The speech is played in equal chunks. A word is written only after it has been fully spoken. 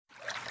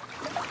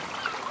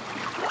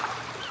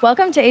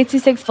Welcome to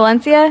 826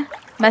 Valencia,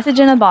 message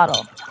in a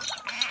bottle.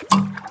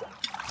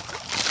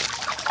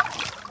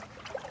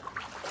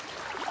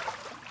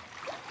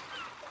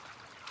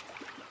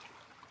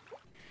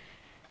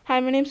 Hi,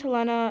 my name's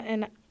Helena,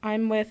 and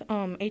I'm with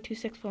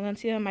 826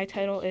 Valencia. My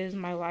title is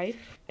My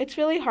Life. It's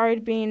really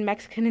hard being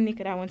Mexican in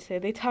Nicaragua.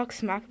 They talk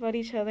smack about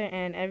each other,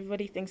 and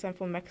everybody thinks I'm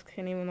from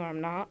Mexican, even though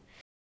I'm not.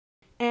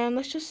 And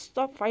let's just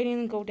stop fighting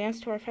and go dance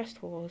to our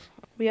festivals.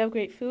 We have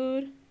great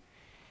food.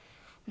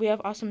 We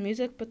have awesome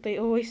music, but they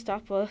always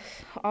stop us,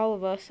 all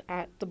of us,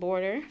 at the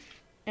border.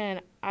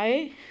 And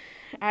I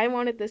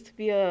wanted this to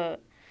be a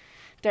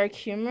dark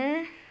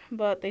humor,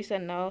 but they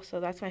said no,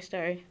 so that's my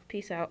story.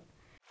 Peace out.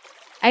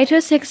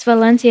 826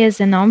 Valencia is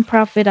a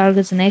non-profit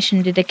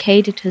organization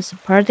dedicated to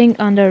supporting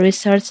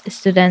under-researched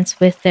students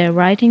with their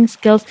writing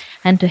skills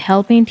and to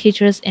helping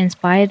teachers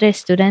inspire their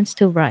students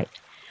to write.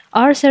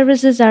 Our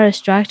services are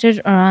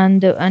structured around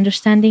the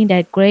understanding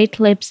that great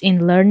leaps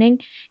in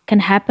learning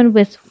can happen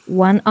with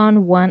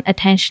one-on-one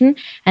attention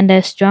and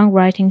that strong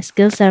writing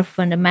skills are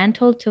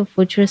fundamental to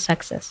future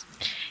success.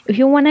 If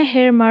you want to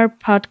hear more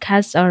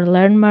podcasts or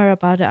learn more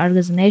about the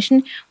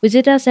organization,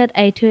 visit us at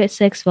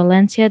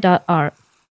 826valencia.org.